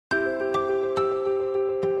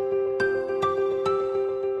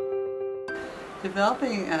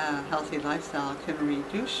Developing a healthy lifestyle can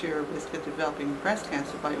reduce your risk of developing breast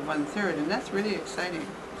cancer by 1/3, and that's really exciting.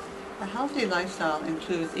 A healthy lifestyle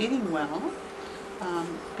includes eating well,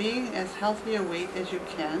 being as healthy a weight as you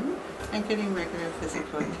can, and getting regular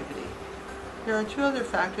physical activity. There are two other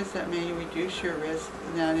factors that may reduce your risk,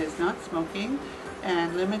 and that is not smoking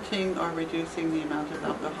and limiting or reducing the amount of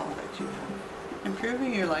alcohol that you have.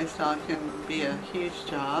 Improving your lifestyle can be a huge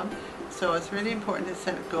job, so it's really important to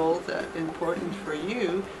set goals that are important for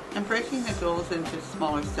you and breaking the goals into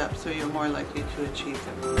smaller steps so you're more likely to achieve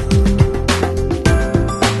them.